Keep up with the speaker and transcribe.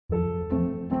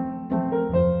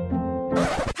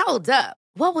Hold up.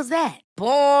 What was that?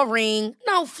 Boring.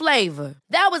 No flavor.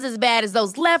 That was as bad as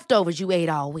those leftovers you ate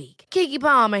all week. Keke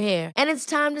Palmer here. And it's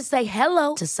time to say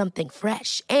hello to something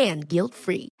fresh and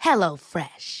guilt-free. Hello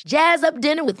Fresh. Jazz up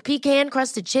dinner with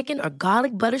pecan-crusted chicken or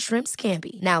garlic butter shrimp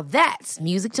scampi. Now that's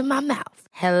music to my mouth.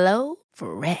 Hello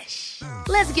Fresh.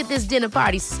 Let's get this dinner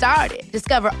party started.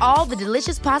 Discover all the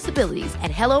delicious possibilities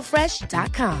at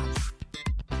hellofresh.com.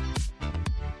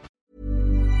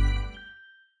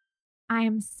 I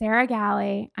am Sarah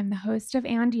Galley. I'm the host of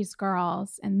Andy's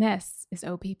Girls, and this is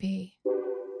OPP.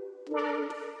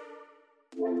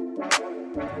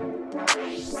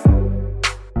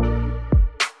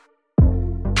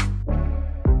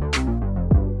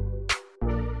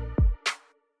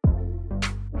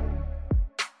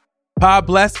 God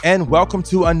bless and welcome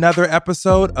to another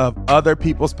episode of Other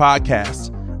People's Podcast,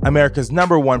 America's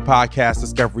 #1 podcast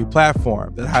discovery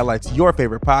platform that highlights your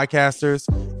favorite podcasters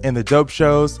and the dope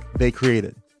shows they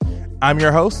created. I'm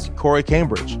your host, Corey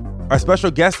Cambridge. Our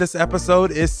special guest this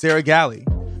episode is Sarah Galley,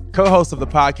 co-host of the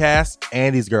podcast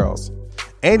Andy's Girls.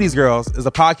 Andy's Girls is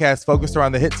a podcast focused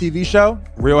around the hit TV show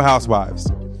Real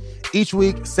Housewives. Each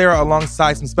week, Sarah,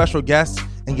 alongside some special guests,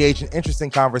 engage in interesting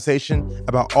conversation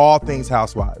about all things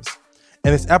housewives.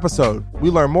 In this episode, we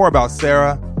learn more about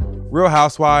Sarah, Real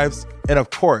Housewives, and of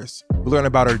course, we learn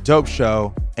about her dope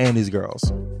show, Andy's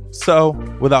Girls. So,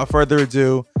 without further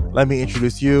ado, let me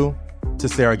introduce you to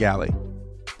Sarah Galley.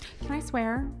 Can I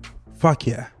swear? Fuck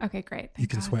yeah. Okay, great. You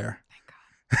can God. swear.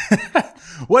 Thank God.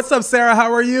 What's up, Sarah?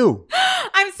 How are you?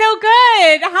 I'm so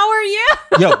good. How are you?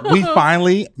 Yo, we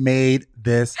finally made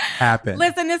this happen.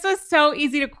 Listen, this was so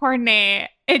easy to coordinate.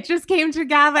 It just came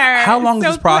together. How long so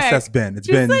has this process quick. been? It's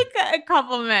just been like a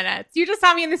couple minutes. You just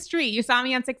saw me in the street. You saw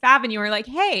me on 6th Avenue. You were like,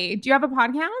 hey, do you have a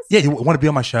podcast? Yeah, you want to be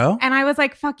on my show? And I was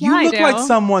like, fuck yeah, You look I do. like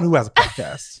someone who has a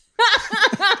podcast.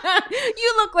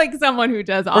 You look like someone who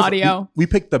does audio. We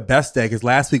picked the best day because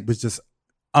last week was just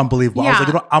unbelievable. I was Yeah. like,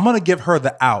 you know, I'm going to give her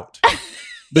the out.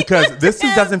 Because this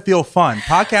just doesn't feel fun.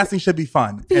 Podcasting should be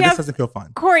fun. And Yes. this doesn't feel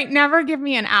fun. Corey, never give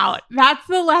me an out. That's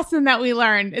the lesson that we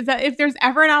learned, is that if there's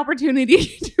ever an opportunity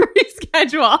to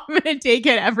reschedule, I'm going to take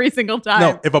it every single time.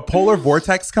 No, if a polar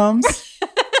vortex comes,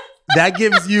 that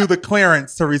gives you the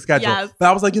clearance to reschedule. Yes. But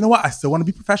I was like, you know what? I still want to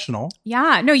be professional.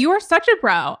 Yeah. No, you are such a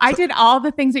bro. I did all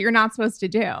the things that you're not supposed to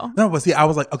do. No, but see, I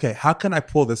was like, okay, how can I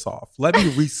pull this off? Let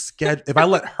me reschedule. If I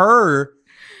let her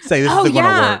say this isn't going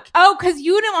to work, Oh, because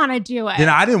you didn't want to do it. then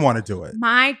I didn't want to do it.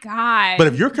 My God. But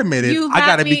if you're committed, You I let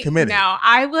got to me- be committed. No,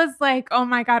 I was like, oh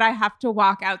my God, I have to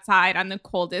walk outside on the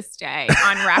coldest day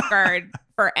on record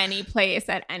for any place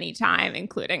at any time,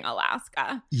 including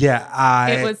Alaska. Yeah,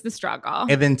 It was the struggle.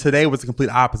 And then today was the complete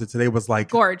opposite. Today was like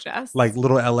Gorgeous. like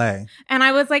little LA. And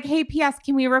I was like, hey, P.S.,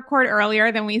 can we record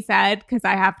earlier than we said? Because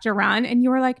I have to run. And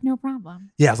you were like, no problem.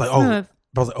 Yeah, I was like, oh, Smooth.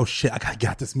 I was like, oh shit, I gotta get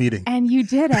out this meeting. And you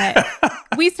did it.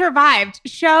 We survived.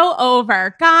 Show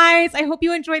over. Guys, I hope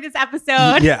you enjoyed this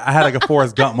episode. Yeah, I had like a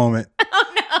Forrest Gump moment.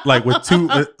 Oh, no. Like with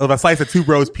a slice of Two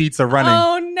Bros pizza running.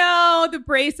 Oh, no. The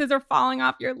braces are falling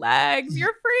off your legs.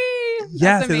 You're free.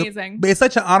 Yes, That's amazing. It's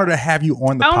such an honor to have you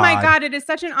on the pod. Oh, my God. It is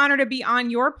such an honor to be on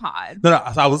your pod. No,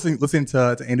 so I was listening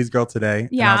to Andy's Girl today. And I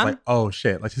Yeah. was like, oh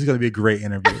shit, like this is gonna be a great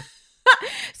interview.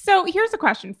 So here's a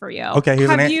question for you. Okay, here's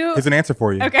Have an answer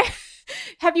for you. Okay.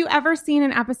 Have you ever seen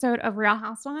an episode of Real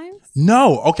Housewives?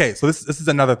 No. Okay, so this is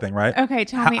another thing, right? Okay,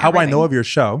 tell me How I everything. know of your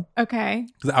show, Okay.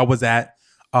 because I was at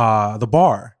the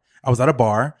bar. I was at a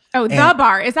bar. Oh, the And-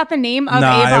 bar. Is that the name of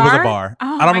Nah, a bar? it was a bar. Oh, I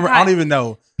don't my remember. God. I don't even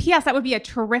know. P.S. That would be a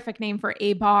terrific name for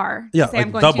a bar. Yeah, Say like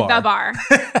I'm going the to bar. the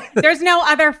bar. There's no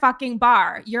other fucking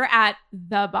bar. You're at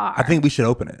the bar. I think we should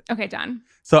open it. Okay, done.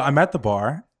 So I'm at the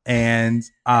bar and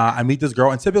I meet this girl.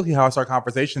 And typically how I start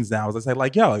conversations now is I say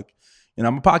like, yo, like, you know,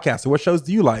 I'm a podcaster. What shows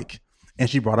do you like? And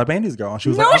she brought up Andy's Girl. And she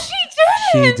was No, like, she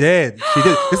she didn't. did. She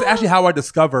did. This is actually how I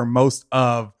discover most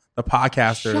of the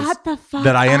podcasters Shut the fuck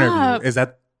that I interview up. is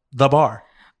at the bar.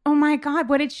 Oh my God.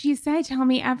 What did she say? Tell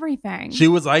me everything. She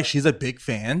was like, she's a big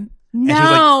fan. And no. she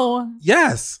was like,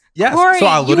 yes. Corey, So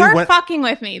I you literally are went. fucking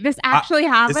with me. This actually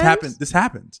happened? This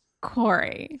happened.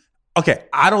 Corey. Okay,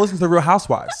 I don't listen to Real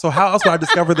Housewives. So how else would I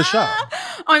discover the show?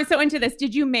 Oh, I'm so into this.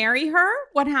 Did you marry her?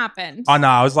 What happened? Oh no,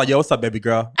 I was like, yo, what's up, baby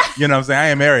girl? You know what I'm saying? I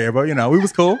ain't married her, but you know, we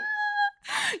was cool.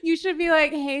 You should be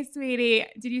like, hey, sweetie,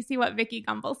 did you see what Vicky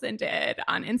Gumbelson did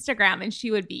on Instagram? And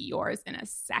she would be yours in a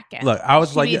second. Look, I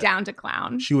was She'd like, be yeah. down to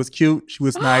clown. She was cute. She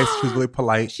was nice. She was really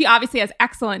polite. She obviously has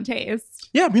excellent taste.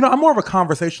 Yeah, you know, I'm more of a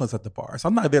conversationalist at the bar. So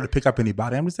I'm not there to pick up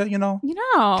anybody. I'm just there, you know, You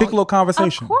know, kick a little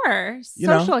conversation. Of course. You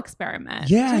know? Social experiment.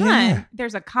 Yeah, Done. yeah.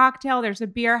 There's a cocktail. There's a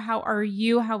beer. How are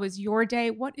you? How was your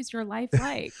day? What is your life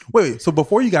like? Wait, so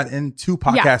before you got into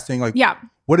podcasting, like, Yeah.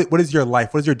 What is your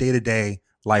life? What is your day-to-day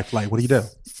life like? What do you do?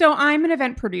 So I'm an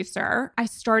event producer. I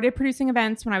started producing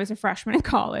events when I was a freshman in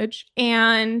college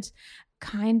and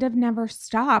kind of never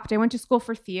stopped. I went to school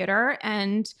for theater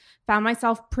and found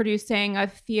myself producing a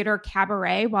theater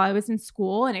cabaret while I was in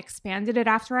school and expanded it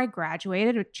after I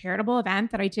graduated, a charitable event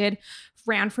that I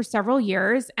ran for several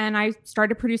years. And I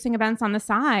started producing events on the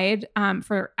side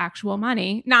for actual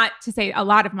money. Not to say a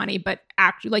lot of money, but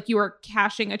actually like you were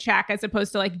cashing a check as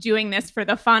opposed to like doing this for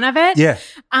the fun of it. Yeah.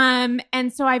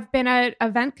 And so I've been an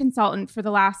event consultant for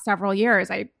the last several years.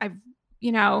 I've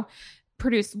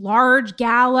produced large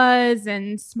galas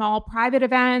and small private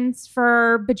events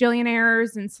for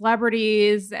bajillionaires and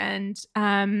celebrities, and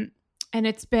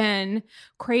it's been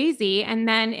crazy. And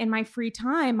then in my free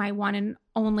time, my one and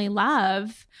only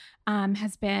love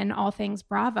has been all things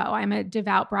Bravo. I'm a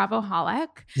devout Bravo-holic.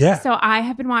 Yeah. So I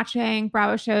have been watching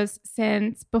Bravo shows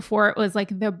since before it was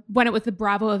like when it was the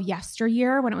Bravo of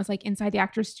yesteryear, when it was like inside the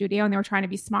actor's studio and they were trying to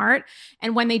be smart.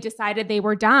 And when they decided they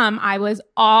were dumb, I was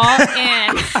all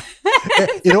in.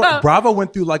 Bravo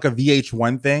went through like a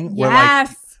VH1 thing where yes.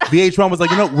 like VH1 was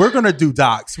like, we're going to do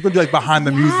docs. We're going to do like behind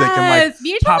the music and like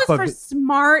VH1 was for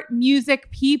smart music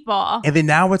people. And then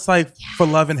now it's like for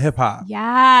love and hip hop.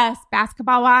 Yes.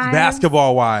 Basketball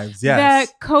Wives. Yes.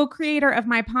 The co-creator of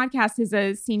my podcast is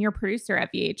a senior producer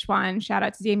at VH1. Shout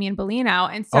out to Damian Bellino.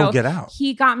 And so get out.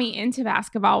 He got me into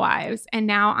Basketball Wives and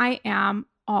now I am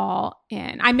all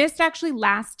in. I missed actually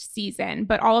last season,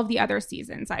 but all of the other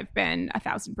seasons I've been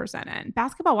 1,000% in.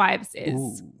 Basketball Wives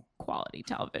is quality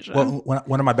television. Well,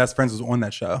 one of my best friends was on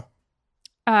that show.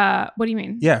 What do you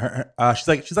mean? Yeah,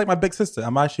 she's like my big sister.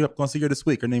 I'm actually going to see her this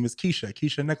week. Her name is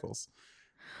Keisha Nichols.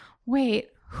 Wait,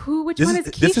 which one is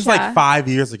Keisha? This is like 5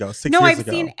 years ago, 6 years ago. No, I've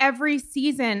seen every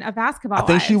season of Basketball Wives.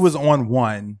 I think she was on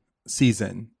one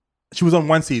season. She was on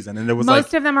one season, and it was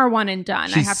most of them are one and done.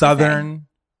 She's Southern.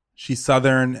 She's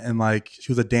Southern, and like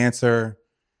she was a dancer.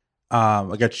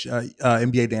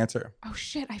 NBA dancer. Oh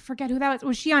shit, I forget who that was.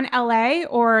 Was she on LA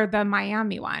or the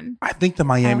Miami one? I think the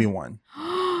Miami one.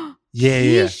 Yeah,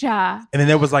 Keisha. Yeah. And then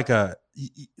there was like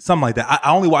something like that.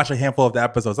 I only watched a handful of the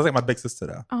episodes. That's like my big sister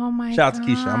though. Oh my Shout God. out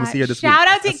to Keisha. I'm gonna see her this week. Shout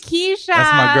out to Keisha.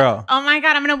 That's my girl. Oh my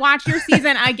God, I'm gonna watch your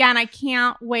season again. I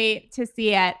can't wait to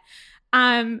see it.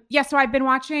 So I've been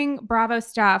watching Bravo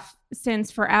stuff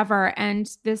since forever. And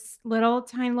this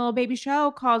tiny little baby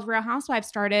show called Real Housewives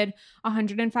started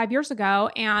 105 years ago.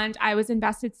 And I was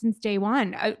invested since day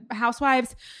one.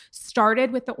 Housewives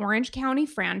started with the Orange County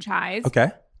franchise.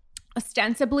 Okay.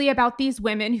 Ostensibly about these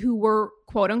women who were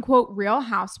quote unquote real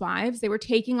housewives. They were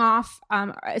taking off.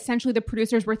 Essentially, the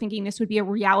producers were thinking this would be a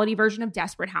reality version of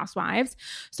Desperate Housewives.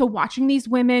 So watching these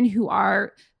women who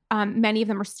are many of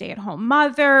them are stay-at-home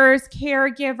mothers,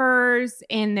 caregivers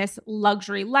in this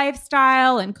luxury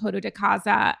lifestyle in Coto de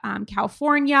Caza,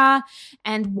 California,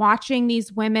 and watching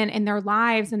these women in their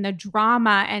lives and the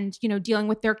drama and, dealing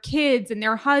with their kids and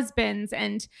their husbands.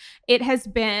 And it has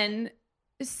been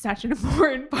such an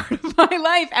important part of my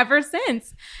life ever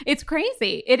since. It's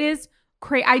crazy. It is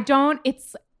crazy.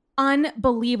 It's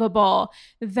unbelievable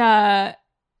the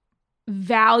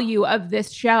value of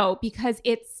this show because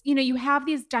it's, you have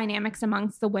these dynamics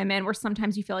amongst the women where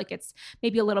sometimes you feel like it's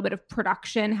maybe a little bit of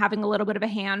production having a little bit of a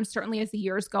hand, certainly as the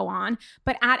years go on.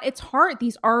 But at its heart,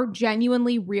 these are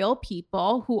genuinely real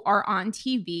people who are on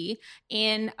TV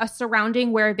in a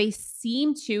surrounding where they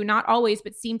seem to, not always,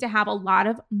 but seem to have a lot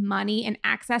of money and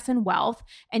access and wealth.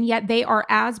 And yet they are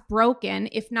as broken,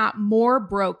 if not more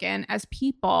broken as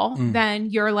people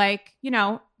than your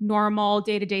normal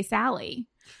day-to-day Sally.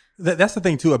 That's the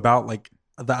thing too about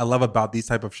that I love about these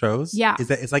type of shows. Yeah. Is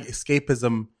that it's like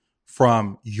escapism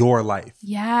from your life.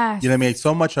 Yes. You know what I mean?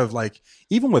 So much of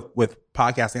even with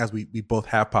podcasting, as we both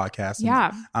have podcasts.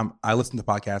 Yeah. I listen to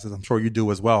podcasts, as I'm sure you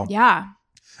do as well. Yeah.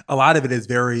 A lot of it is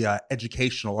very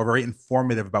educational or very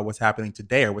informative about what's happening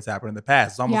today or what's happened in the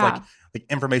past. It's almost like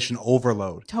information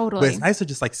overload. Totally. But it's nice to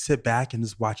just sit back and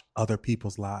just watch other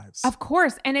people's lives. Of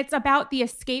course. And it's about the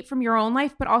escape from your own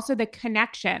life, but also the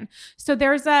connection. So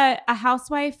there's a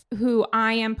housewife who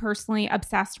I am personally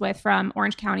obsessed with from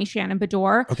Orange County, Shannon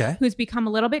Beador, who's become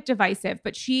a little bit divisive,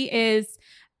 but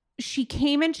she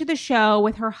came into the show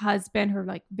with her husband,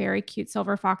 her very cute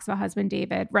silver fox of a husband,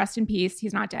 David. Rest in peace.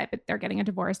 He's not dead, but they're getting a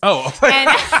divorce. Oh,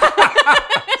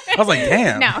 I was like,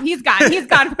 damn. No, he's gone. He's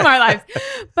gone from our lives.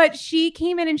 But she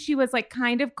came in and she was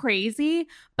kind of crazy,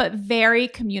 but very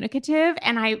communicative.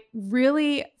 And I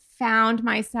really found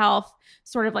myself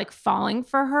sort of falling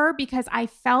for her because I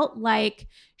felt like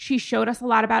she showed us a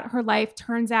lot about her life.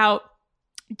 Turns out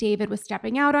David was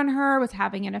stepping out on her, was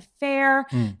having an affair.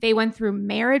 They went through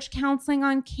marriage counseling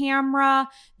on camera.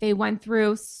 They went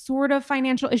through sort of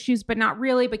financial issues, but not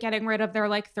really, but getting rid of their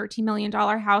like $13 million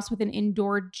house with an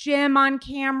indoor gym on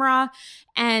camera.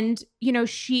 And, you know,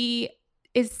 she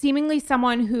is seemingly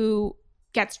someone who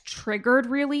gets triggered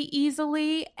really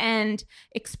easily and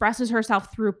expresses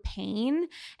herself through pain.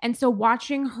 And so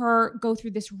watching her go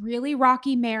through this really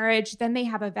rocky marriage, then they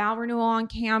have a vow renewal on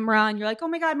camera and you're like, oh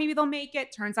my God, maybe they'll make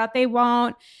it. Turns out they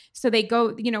won't. So they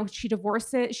go, you know, she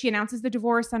announces the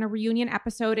divorce on a reunion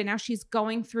episode, and now she's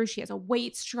going through, she has a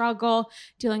weight struggle,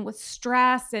 dealing with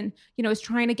stress, and, you know, is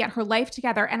trying to get her life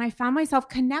together. And I found myself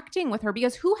connecting with her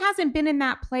because who hasn't been in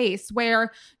that place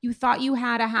where you thought you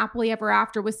had a happily ever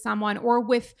after with someone or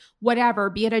with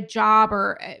whatever, be it a job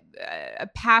or a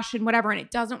passion, whatever, and it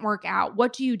doesn't work out?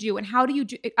 What do you do? And how do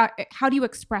you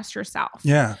express yourself?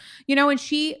 Yeah. You know, and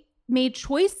she made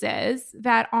choices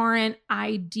that aren't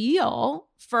ideal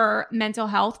for mental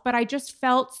health, but I just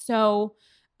felt so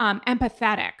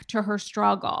empathetic to her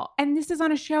struggle. And this is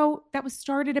on a show that was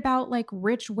started about like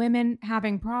rich women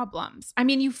having problems. I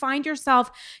mean, you find yourself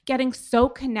getting so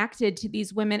connected to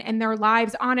these women and their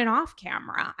lives on and off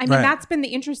camera. I mean, That's been the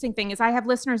interesting thing is I have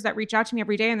listeners that reach out to me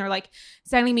every day and they're like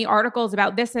sending me articles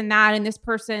about this and that, and this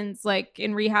person's like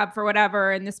in rehab for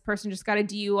whatever, and this person just got a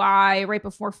DUI right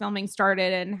before filming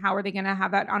started, and how are they going to have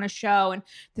that on a show? And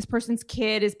this person's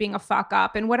kid is being a fuck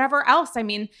up and whatever else. I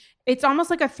mean, it's almost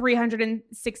like a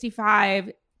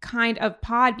 365 kind of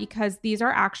pod because these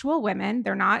are actual women.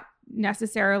 They're not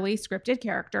necessarily scripted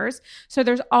characters. So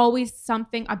there's always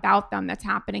something about them that's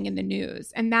happening in the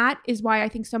news. And that is why I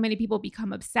think so many people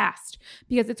become obsessed,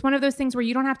 because it's one of those things where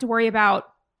you don't have to worry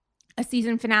about a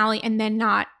season finale and then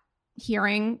not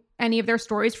hearing any of their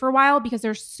stories for a while, because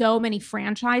there's so many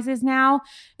franchises now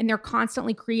and they're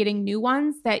constantly creating new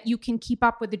ones that you can keep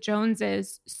up with the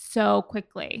Joneses so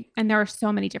quickly. And there are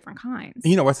so many different kinds.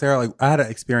 You know what, Sarah? Like I had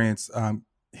an experience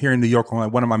here in New York on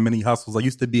like one of my many hustles. I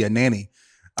used to be a nanny.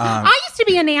 I used to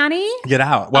be a nanny. Get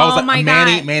out. Well, I was like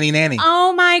a manny nanny.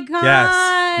 Oh my God.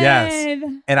 Yes.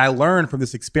 And I learned from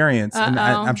this experience, and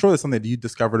I'm sure there's something that you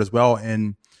discovered as well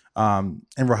in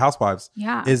Real Housewives.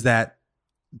 Yeah. Is that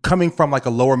coming from like a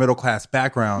lower middle class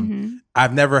background,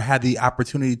 I've never had the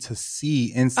opportunity to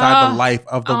see inside the life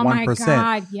of the 1%. My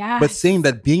God, yes. But seeing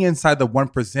that being inside the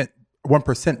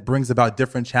 1% brings about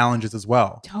different challenges as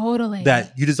well. Totally.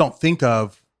 That you just don't think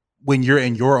of when you're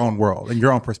in your own world and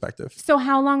your own perspective. So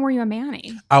how long were you a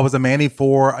manny? I was a manny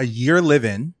for a year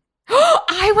live-in.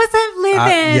 I wasn't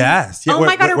living. Yes. Yeah. Oh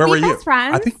my God, where are we were best you?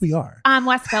 friends? I think we are.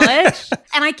 West Village.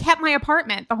 And I kept my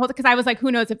apartment because I was like,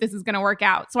 who knows if this is going to work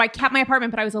out. So I kept my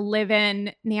apartment, but I was a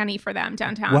live-in nanny for them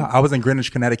downtown. Well, I was in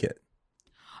Greenwich, Connecticut.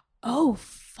 Oh,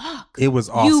 fuck. It was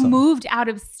awesome. You moved out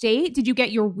of state? Did you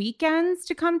get your weekends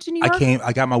to come to New York?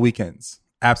 I got my weekends.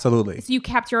 Absolutely. So you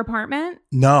kept your apartment?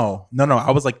 No. I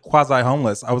was like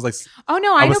quasi-homeless. I was like, oh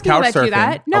no, I know people that do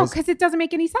that. No, because it doesn't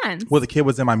make any sense. Well, the kid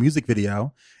was in my music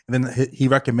video, and then he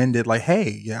recommended like,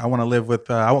 hey, yeah, I want to live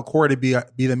with, I want Corey to be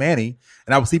the manny.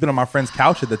 And I was sleeping on my friend's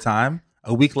couch at the time.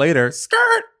 A week later,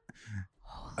 skirt,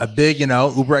 a big,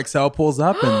 Uber XL pulls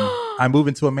up and I move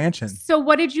into a mansion. So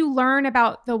what did you learn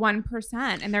about the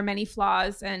 1% and their many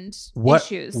flaws and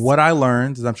issues? What I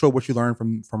learned is, I'm sure what you learned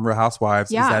from Real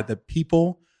Housewives is that the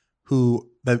people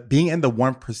that being in the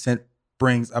 1%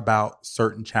 brings about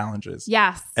certain challenges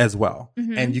as well.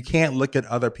 Mm-hmm. And you can't look at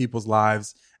other people's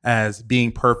lives as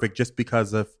being perfect just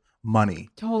because of money.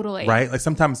 Totally. Right? Like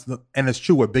sometimes, and it's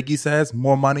true what Biggie says,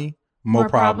 more money, more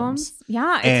problems.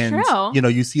 Yeah, it's true.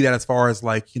 You see that as far as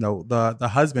like, the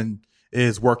husband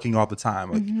is working all the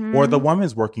time, like, or the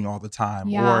woman's working all the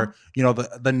time, or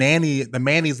the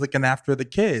nanny's looking after the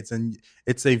kids, and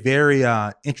it's a very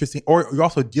interesting. Or you're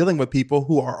also dealing with people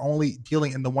who are only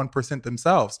dealing in the 1%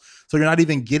 themselves, so you're not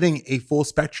even getting a full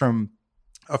spectrum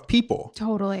of people.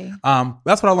 Totally.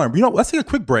 That's what I learned. Let's take a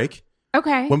quick break.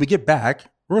 Okay. When we get back,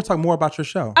 we're gonna talk more about your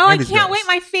show. Oh, Andy's I can't wait!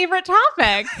 My favorite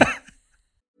topic.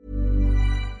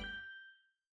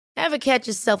 Ever catch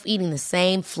yourself eating the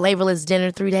same flavorless dinner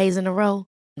 3 days in a row?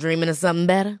 Dreaming of something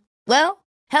better? Well,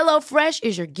 HelloFresh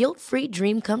is your guilt-free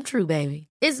dream come true, baby.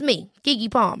 It's me,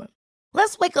 Keke Palmer.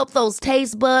 Let's wake up those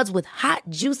taste buds with hot,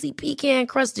 juicy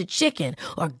pecan-crusted chicken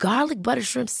or garlic butter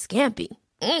shrimp scampi.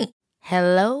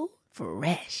 Hello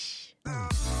Fresh.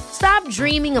 Stop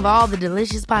dreaming of all the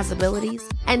delicious possibilities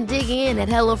and dig in at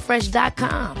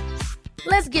HelloFresh.com.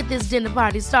 Let's get this dinner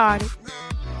party started.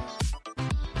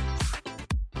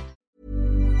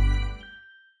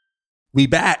 We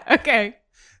back. Okay.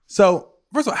 So,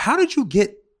 first of all, how did you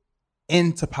get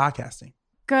into podcasting?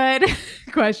 Good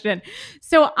question.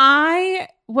 So I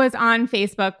was on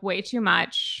Facebook way too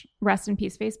much. Rest in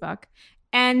peace, Facebook.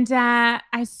 And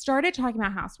I started talking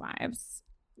about housewives,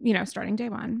 starting day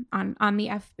one on the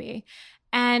FB,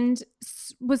 and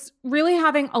was really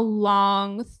having a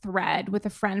long thread with a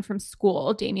friend from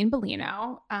school, Damien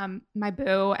Bellino, my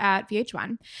boo at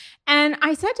VH1. And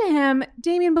I said to him,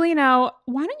 Damien Bellino,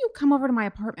 why don't you come over to my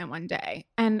apartment one day?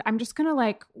 And I'm just going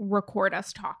to record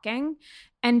us talking.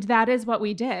 And that is what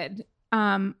we did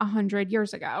 100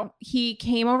 years ago. He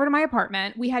came over to my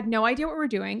apartment. We had no idea what we were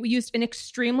doing. We used an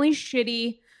extremely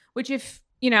shitty, which if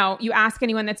you ask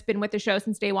anyone that's been with the show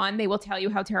since day one, they will tell you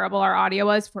how terrible our audio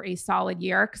was for a solid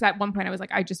year. Because at one point I was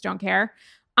like, I just don't care.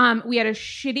 We had a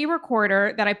shitty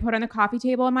recorder that I put on the coffee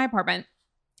table in my apartment.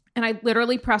 And I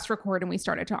literally pressed record and we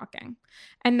started talking.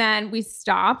 And then we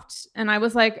stopped and I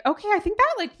was like, okay, I think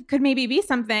that could maybe be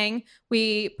something.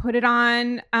 We put it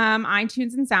on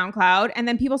iTunes and SoundCloud, and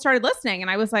then people started listening.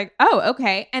 And I was like, oh,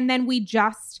 okay. And then we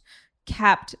just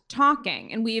kept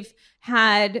talking. And we've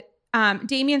had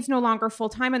Damien's no longer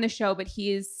full-time on the show, but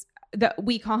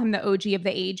we call him the OG of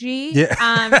the AG.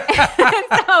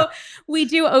 Yeah. So we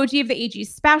do OG of the AG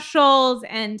specials,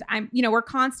 and we're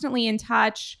constantly in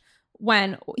touch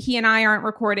when he and I aren't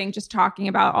recording, just talking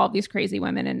about all these crazy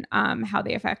women and how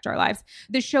they affect our lives.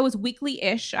 The show is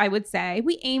weekly-ish, I would say.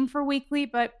 We aim for weekly,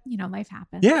 but life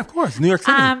happens. Yeah, of course. New York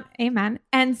City. Amen.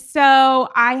 And so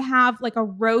I have a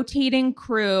rotating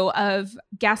crew of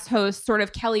guest hosts, sort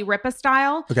of Kelly Ripa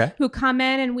style, who come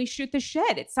in and we shoot the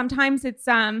shit. Sometimes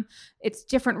it's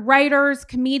different writers,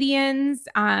 comedians,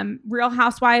 Real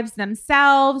Housewives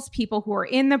themselves, people who are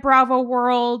in the Bravo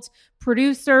world,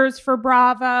 producers for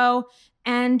Bravo,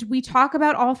 and we talk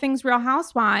about all things Real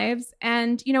Housewives.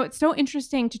 And, it's so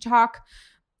interesting to talk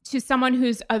to someone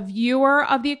who's a viewer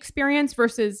of the experience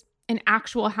versus an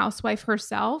actual housewife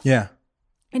herself. Yeah.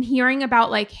 And hearing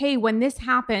about hey, when this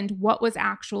happened, what was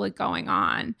actually going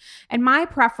on? And my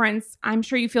preference, I'm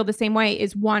sure you feel the same way,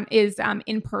 is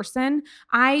in person.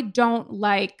 I don't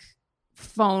like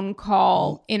phone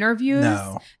call interviews.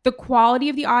 No. The quality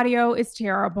of the audio is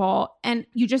terrible and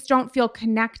you just don't feel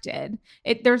connected.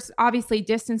 There's obviously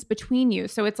distance between you.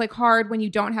 So it's hard when you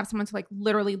don't have someone to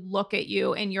literally look at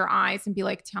you in your eyes and be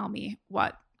like, tell me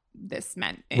what this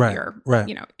meant in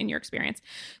in your experience.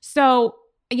 So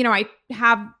I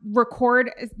have record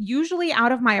usually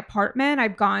out of my apartment.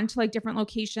 I've gone to different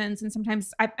locations, and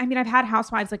sometimes I've had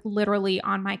housewives literally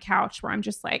on my couch where I'm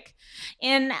just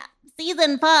in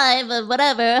season 5 of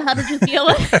whatever, how did you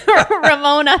feel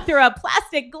Ramona threw a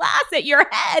plastic glass at your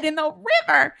head in the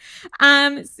river?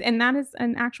 And that is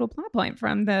an actual plot point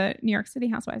from the New York City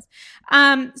Housewives.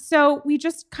 So we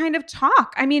just kind of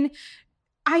talk.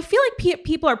 I feel like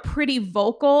people are pretty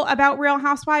vocal about Real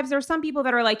Housewives. There are some people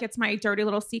that are it's my dirty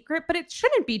little secret, but it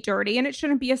shouldn't be dirty and it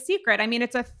shouldn't be a secret.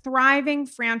 It's a thriving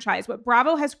franchise. What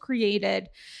Bravo has created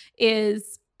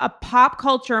is a pop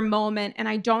culture moment, and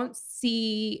I don't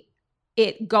see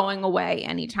it going away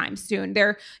anytime soon.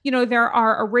 There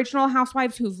are original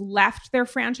housewives who've left their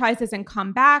franchises and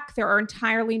come back. There are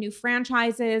entirely new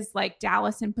franchises like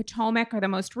Dallas and Potomac are the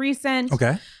most recent.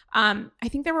 Okay. I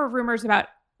think there were rumors about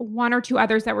one or two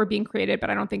others that were being created, but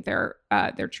I don't think they're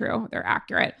true. They're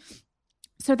accurate.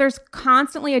 So there's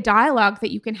constantly a dialogue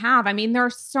that you can have. There are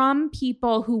some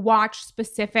people who watch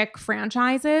specific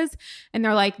franchises and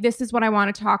they're like, this is what I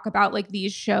want to talk about,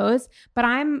 these shows. But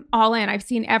I'm all in. I've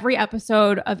seen every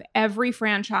episode of every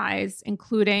franchise,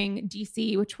 including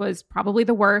DC, which was probably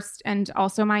the worst, and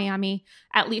also Miami,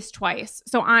 at least twice.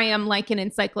 So I am an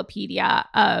encyclopedia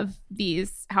of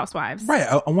these housewives. Right.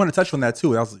 I want to touch on that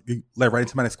too. You led right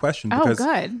into my next question. Because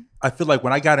good. I feel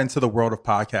when I got into the world of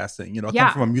podcasting, I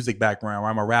come from a music background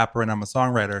where I'm a rapper and I'm a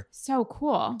songwriter. So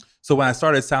cool. So when I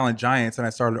started Silent Giants and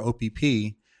I started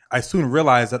OPP, I soon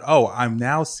realized that, I'm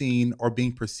now seen or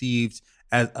being perceived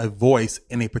as a voice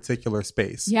in a particular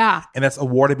space. Yeah. And that's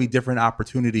awarded me different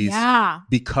opportunities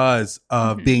because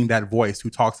of being that voice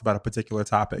who talks about a particular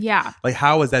topic. Yeah.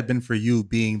 How has that been for you,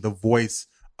 being the voice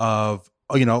of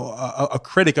a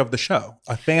critic of the show,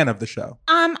 a fan of the show?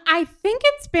 I think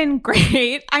it's been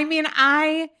great.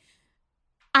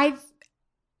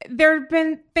 There have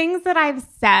been things that I've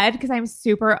said because I'm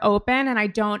super open and I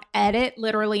don't edit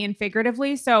literally and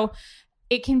figuratively. So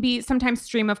it can be sometimes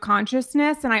stream of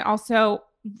consciousness. And I also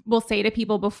will say to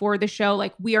people before the show,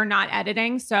 we are not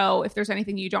editing. So if there's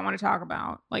anything you don't want to talk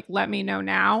about, let me know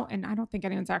now. And I don't think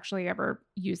anyone's actually ever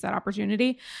used that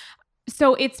opportunity.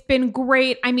 So it's been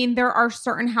great. There are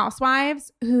certain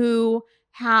housewives who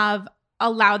have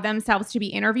allowed themselves to be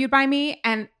interviewed by me.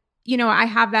 And, I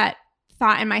have that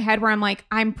thought in my head where I'm like,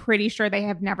 I'm pretty sure they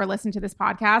have never listened to this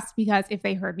podcast, because if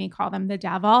they heard me call them the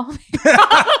devil, they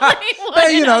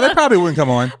probably wouldn't come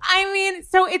on. I mean,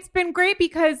 so it's been great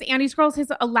because Andy's Girls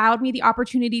has allowed me the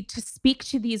opportunity to speak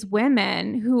to these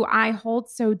women who I hold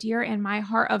so dear in my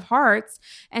heart of hearts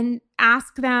and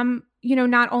ask them,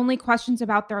 not only questions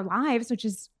about their lives, which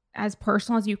is as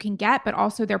personal as you can get, but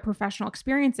also their professional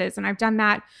experiences. And I've done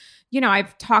that.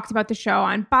 I've talked about the show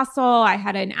on Bustle. I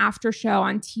had an after show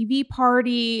on TV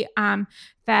Party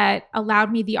that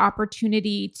allowed me the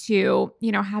opportunity to,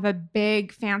 have a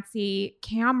big fancy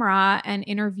camera and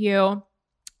interview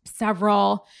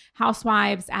several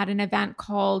housewives at an event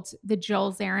called the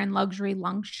Jill Zarin Luxury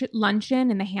Luncheon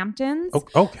in the Hamptons.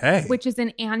 Okay. Which is an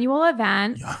annual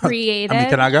event created.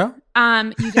 Can I go?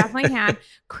 You definitely can.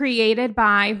 Created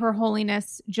by Her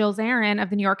Holiness Jill Zarin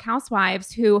of the New York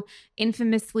Housewives, who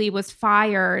infamously was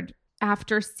fired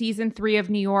after season 3 of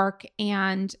New York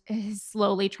and is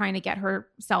slowly trying to get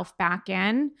herself back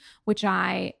in, which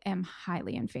I am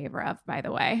highly in favor of, by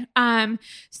the way.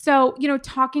 So,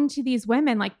 talking to these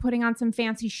women, like putting on some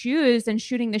fancy shoes and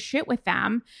shooting the shit with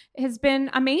them has been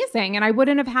amazing. And I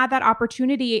wouldn't have had that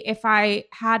opportunity if I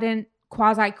hadn't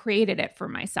quasi created it for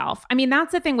myself. I mean,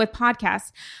 that's the thing with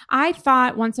podcasts. I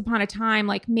thought once upon a time,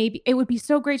 like maybe it would be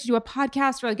so great to do a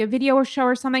podcast or like a video show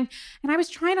or something. And I was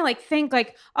trying to think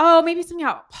maybe something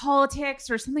about politics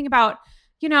or something about,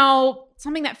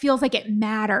 something that feels like it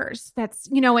matters. That's,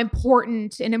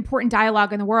 important, an important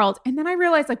dialogue in the world. And then I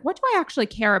realized, what do I actually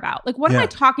care about? What am I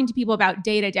talking to people about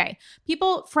day to day?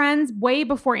 People, friends, way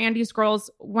before Andy's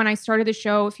Girls, when I started the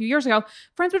show a few years ago,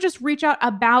 friends would just reach out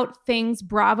about things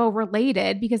Bravo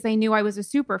related because they knew I was a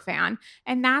super fan.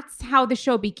 And that's how the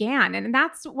show began. And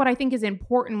that's what I think is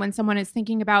important when someone is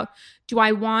thinking about, do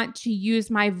I want to use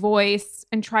my voice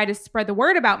and try to spread the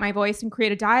word about my voice and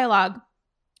create a dialogue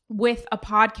with a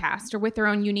podcast or with their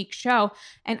own unique show?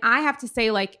 And I have to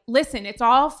say, listen, it's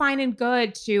all fine and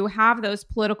good to have those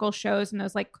political shows and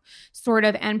those sort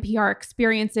of NPR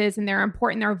experiences, and they're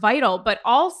important, they're vital, but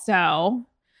also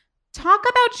talk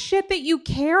about shit that you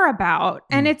care about.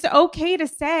 And it's okay to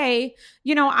say,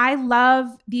 I love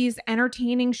these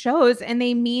entertaining shows and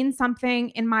they mean something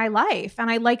in my life. And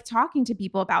I like talking to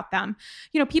people about them.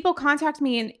 People contact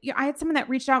me, and I had someone that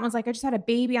reached out and was like, I just had a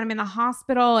baby and I'm in the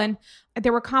hospital and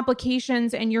there were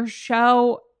complications, and your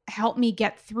show helped me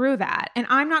get through that. And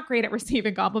I'm not great at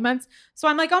receiving compliments. So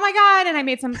I'm like, oh my God. And I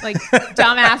made some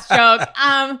dumbass joke.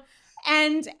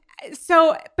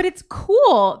 But it's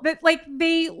cool that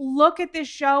they look at this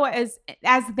show as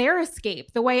their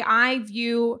escape, the way I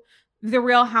view the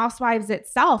Real Housewives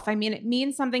itself. I mean, it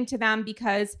means something to them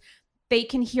because they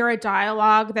can hear a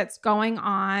dialogue that's going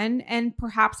on and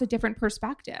perhaps a different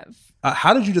perspective.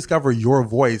 How did you discover your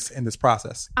voice in this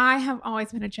process? I have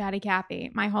always been a chatty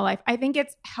Cathy my whole life. I think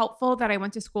it's helpful that I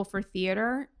went to school for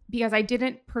theater because I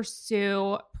didn't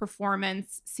pursue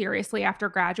performance seriously after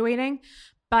graduating.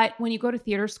 But when you go to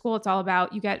theater school, it's all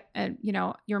about, you get,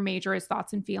 your major is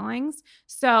thoughts and feelings.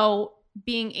 So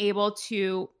being able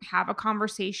to have a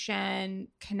conversation,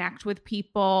 connect with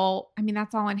people, I mean,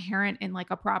 that's all inherent in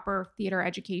a proper theater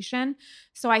education.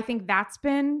 So I think that's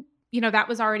been, that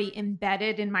was already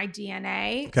embedded in my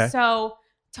DNA. Okay. So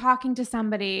talking to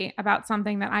somebody about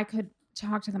something that I could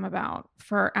talk to them about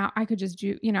I could just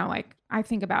do, I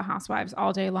think about Housewives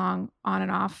all day long, on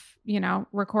and off,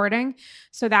 recording.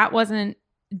 So that wasn't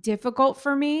difficult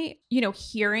for me.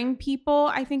 Hearing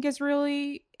people, I think, is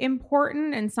really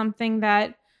important, and something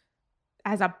that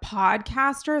as a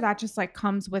podcaster, that just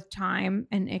comes with time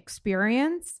and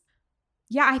experience.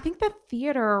 Yeah, I think the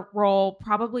theater role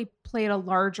probably played a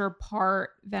larger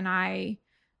part than I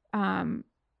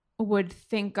would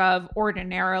think of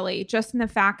ordinarily, just in the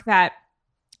fact that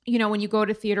when you go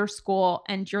to theater school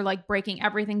and you're breaking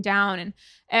everything down, and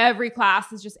every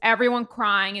class is just everyone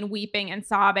crying and weeping and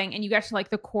sobbing, and you get to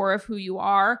the core of who you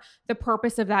are, the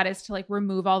purpose of that is to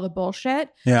remove all the bullshit.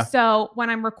 Yeah. So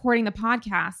when I'm recording the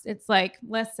podcast, it's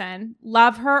listen,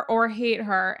 love her or hate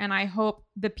her. And I hope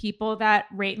the people that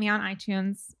rate me on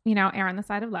iTunes, err on the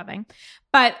side of loving,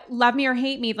 but love me or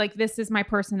hate me, this is my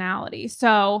personality.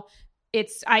 So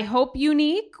it's, I hope,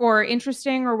 unique or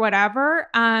interesting or whatever.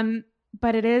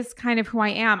 But it is kind of who I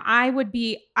am. I would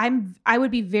be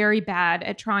very bad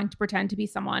at trying to pretend to be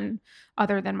someone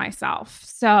other than myself.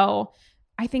 So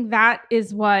I think that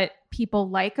is what people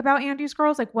like about Andy's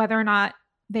Girls, whether or not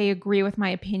they agree with my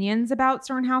opinions about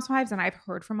certain housewives. And I've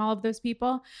heard from all of those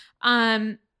people.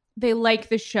 They like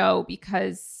the show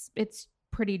because it's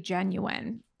pretty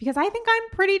genuine, because I think I'm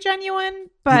pretty genuine,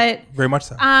 but very much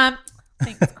so.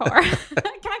 Thanks, Core. Can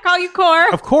I call you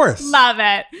Core? Of course. Love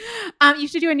it. You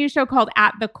should do a new show called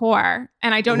At the Core.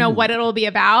 And I don't know what it'll be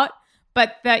about,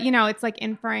 but it's like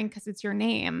inferring because it's your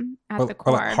name, At the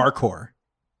Core. Like hardcore.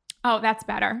 Oh, that's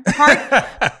better.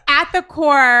 At the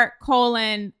Core,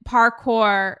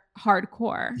 parkour,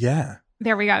 hardcore. Yeah.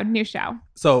 There we go. New show.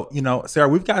 So, Sarah,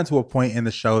 we've gotten to a point in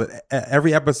the show that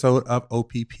every episode of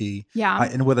OPP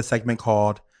end with a segment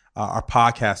called our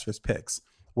podcasters picks,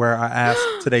 where I ask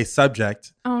today's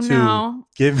subject to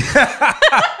give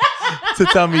to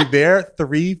tell me their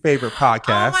 3 favorite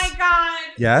podcasts. Oh my God.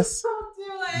 Yes. Don't do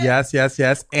it.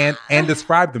 Yes. And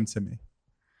describe them to me.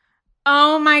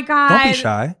 Oh my God. Don't be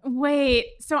shy. Wait.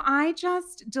 So I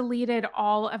just deleted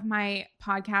all of my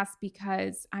podcasts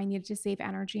because I needed to save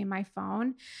energy in my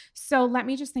phone. So let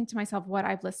me just think to myself what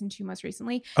I've listened to most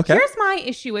recently. Okay. Here's my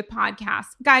issue with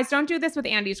podcasts. Guys, don't do this with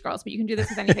Andy's Girls, but you can do this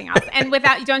with anything else. And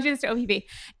don't do this to OPP.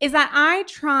 Is that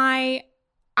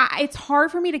it's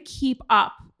hard for me to keep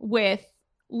up with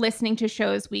listening to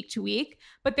shows week to week,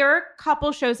 but there are a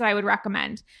couple shows that I would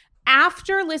recommend.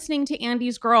 After listening to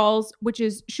Andy's Girls, which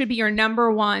should be your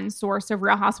number one source of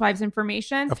Real Housewives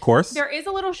information. Of course. There is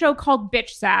a little show called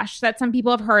Bitch Sesh that some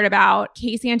people have heard about.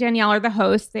 Casey and Danielle are the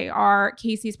hosts.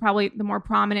 Casey's probably the more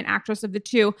prominent actress of the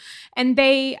two. And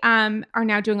they are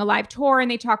now doing a live tour and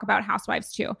they talk about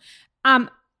Housewives too.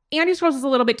 Andy's Girls is a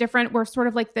little bit different. We're sort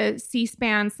of like the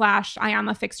C-SPAN /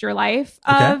 Ayanna Fix Your Life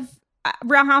of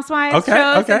Real Housewives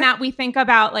shows. And that we think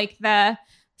about like the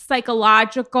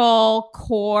psychological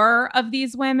core of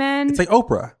these women. It's like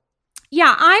Oprah.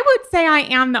 Yeah, I would say I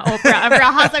am the Oprah of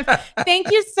Real Housewives.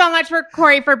 Thank you so much for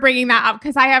Corey for bringing that up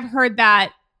because I have heard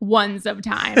that ones of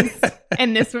times,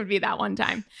 and this would be that one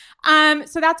time.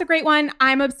 So that's a great one.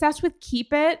 I'm obsessed with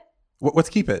Keep It. What's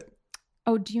Keep It?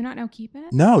 Oh, do you not know Keep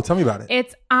It? No, tell me about it.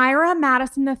 It's Ira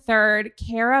Madison III,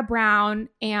 Kara Brown,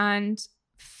 and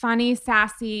funny,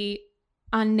 sassy,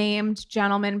 unnamed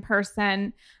gentleman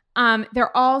person.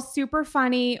 They're all super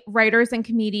funny writers and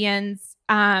comedians.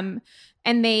 And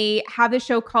they have this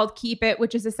show called Keep It,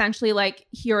 which is essentially like,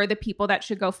 here are the people that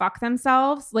should go fuck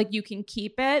themselves. Like you can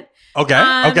keep it.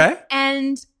 Okay.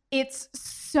 And it's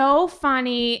so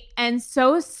funny and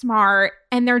so smart,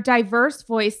 and they're diverse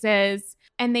voices.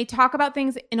 And they talk about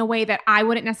things in a way that I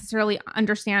wouldn't necessarily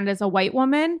understand as a white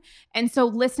woman. And so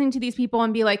listening to these people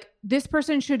and be like, this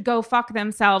person should go fuck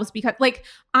themselves, because like,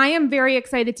 I am very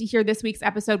excited to hear this week's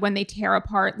episode when they tear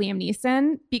apart Liam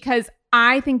Neeson, because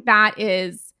I think that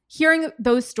is, hearing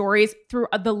those stories through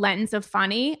the lens of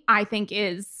funny, I think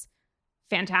is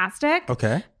fantastic.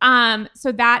 Okay.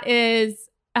 So that is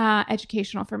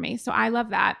educational for me. So I love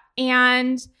that.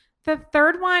 And the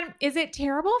third one, is it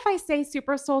terrible if I say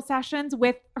Super Soul Sessions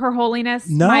with Her Holiness,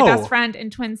 my best friend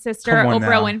and twin sister,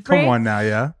 Oprah Winfrey? Come on now,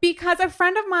 yeah. Because a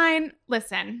friend of mine,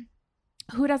 listen,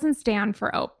 who doesn't stand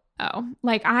for O?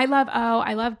 Like, I love O.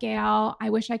 I love Gail. I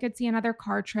wish I could see another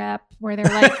car trip where they're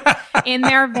like in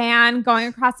their van going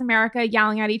across America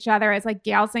yelling at each other as like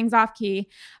Gail sings off key.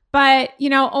 But,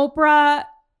 Oprah,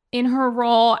 in her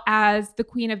role as the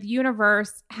queen of the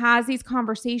universe, has these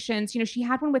conversations. She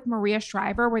had one with Maria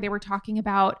Shriver where they were talking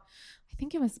about,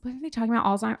 what were they talking about?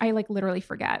 Alzheimer's? I like literally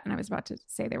forget. And I was about to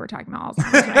say they were talking about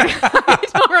Alzheimer's. I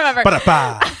don't remember.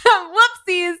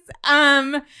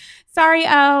 Whoopsies. Sorry,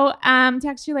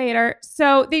 text you later.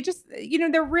 So they just,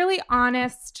 they're really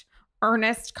honest,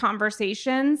 earnest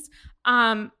conversations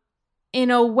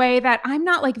in a way that I'm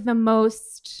not like the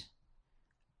most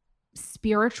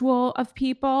spiritual of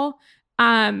people,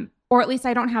 or at least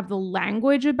I don't have the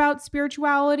language about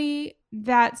spirituality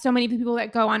that so many people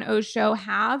that go on O's show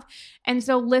have. And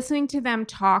so listening to them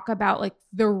talk about like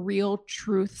the real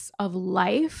truths of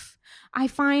life, I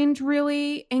find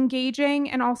really engaging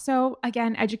and also,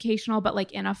 again, educational, but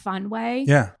like in a fun way.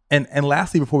 Yeah. And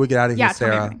lastly, before we get out of here,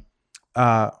 Sarah,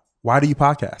 why do you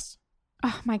podcast?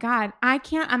 Oh my God. I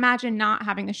can't imagine not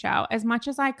having the show. As much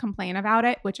as I complain about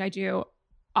it, which I do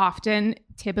often,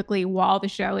 typically while the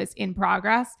show is in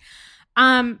progress.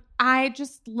 I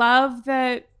just love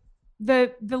the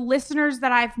listeners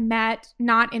that I've met,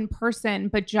 not in person,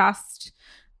 but just,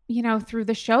 through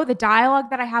the show, the dialogue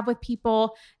that I have with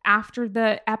people after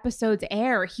the episodes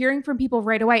air, hearing from people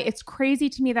right away. It's crazy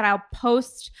to me that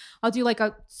I'll do like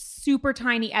a super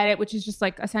tiny edit, which is just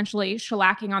like essentially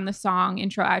shellacking on the song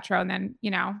intro, outro, and then,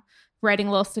 writing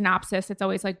a little synopsis. It's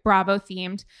always like Bravo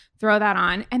themed, throw that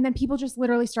on. And then people just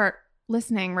literally start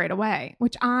listening right away,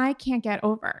 which I can't get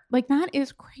over. Like, that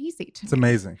is crazy to me. It's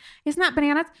amazing. Isn't that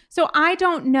bananas? So I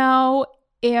don't know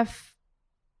if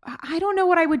I don't know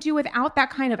what I would do without that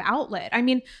kind of outlet. I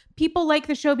mean, people like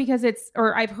the show because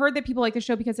I've heard that people like the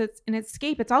show because it's an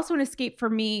escape. It's also an escape for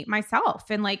me,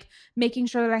 myself, and like making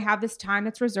sure that I have this time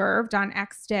that's reserved on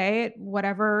X day at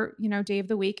whatever, day of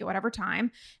the week at whatever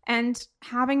time, and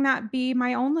having that be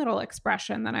my own little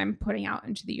expression that I'm putting out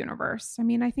into the universe. I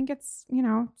mean, I think it's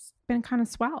been kind of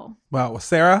swell. Well,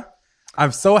 Sarah,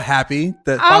 I'm so happy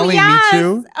that finally Me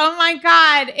Too. Oh my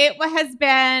God. It has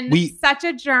been such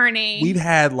a journey. We've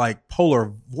had like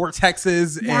polar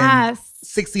vortexes and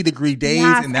 60-degree days,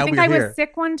 and now we're here. I think I was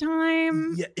sick one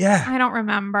time. Yeah. I don't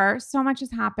remember. So much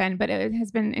has happened, but it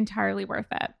has been entirely worth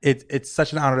it. It's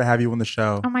such an honor to have you on the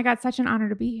show. Oh my God, such an honor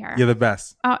to be here. You're the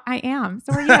best. Oh, I am.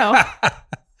 So are you.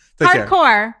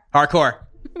 Hardcore. Hardcore.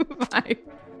 Bye.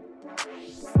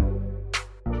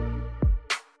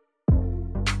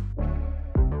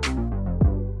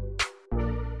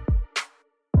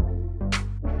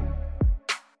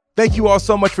 Thank you all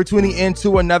so much for tuning in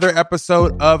to another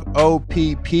episode of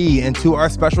OPP, and to our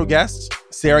special guest,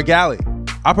 Sarah Galley.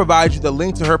 I'll provide you the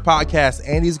link to her podcast,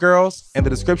 Andy's Girls, in the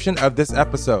description of this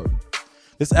episode.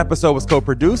 This episode was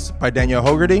co-produced by Danielle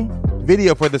Hogarty.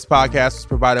 Video for this podcast was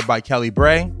provided by Kelly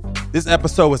Bray. This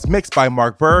episode was mixed by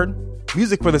Mark Bird.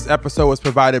 Music for this episode was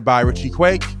provided by Richie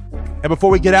Quake. And before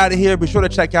we get out of here, be sure to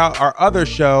check out our other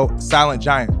show, Silent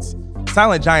Giants.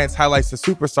 Silent Giants highlights the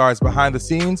superstars behind the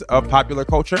scenes of popular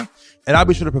culture, and I'll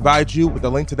be sure to provide you with a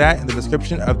link to that in the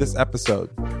description of this episode.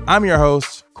 I'm your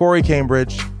host, Corey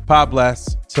Cambridge. God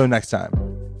bless. Till next time.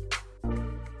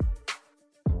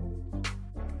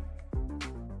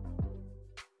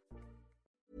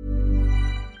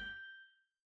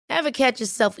 Ever catch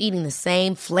yourself eating the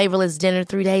same flavorless dinner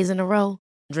 3 days in a row?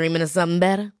 Dreaming of something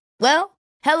better? Well,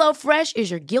 HelloFresh is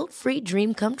your guilt-free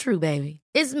dream come true, baby.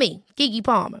 It's me, Keke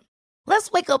Palmer.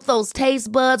 Let's wake up those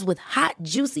taste buds with hot,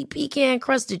 juicy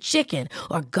pecan-crusted chicken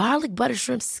or garlic butter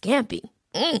shrimp scampi.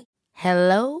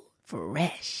 Hello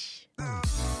Fresh.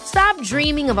 Stop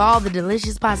dreaming of all the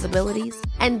delicious possibilities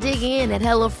and dig in at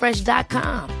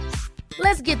HelloFresh.com.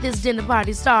 Let's get this dinner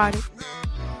party started.